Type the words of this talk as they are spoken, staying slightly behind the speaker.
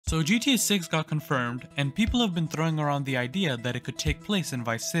So GTA 6 got confirmed, and people have been throwing around the idea that it could take place in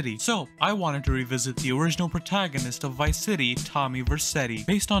Vice City. So I wanted to revisit the original protagonist of Vice City, Tommy Vercetti.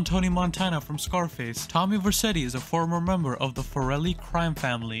 Based on Tony Montana from Scarface, Tommy Vercetti is a former member of the Forelli crime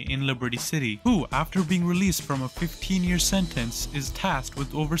family in Liberty City, who, after being released from a 15-year sentence, is tasked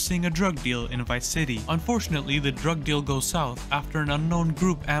with overseeing a drug deal in Vice City. Unfortunately, the drug deal goes south after an unknown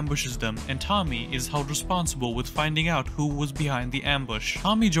group ambushes them, and Tommy is held responsible with finding out who was behind the ambush.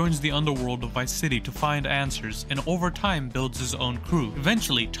 Tommy joins the underworld of Vice City to find answers, and over time builds his own crew.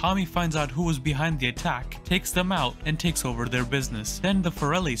 Eventually, Tommy finds out who was behind the attack, takes them out, and takes over their business. Then the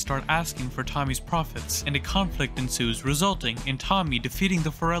Forelli start asking for Tommy's profits, and a conflict ensues, resulting in Tommy defeating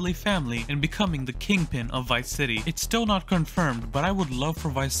the Forelli family and becoming the kingpin of Vice City. It's still not confirmed, but I would love for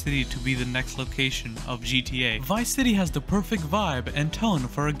Vice City to be the next location of GTA. Vice City has the perfect vibe and tone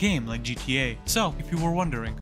for a game like GTA. So, if you were wondering,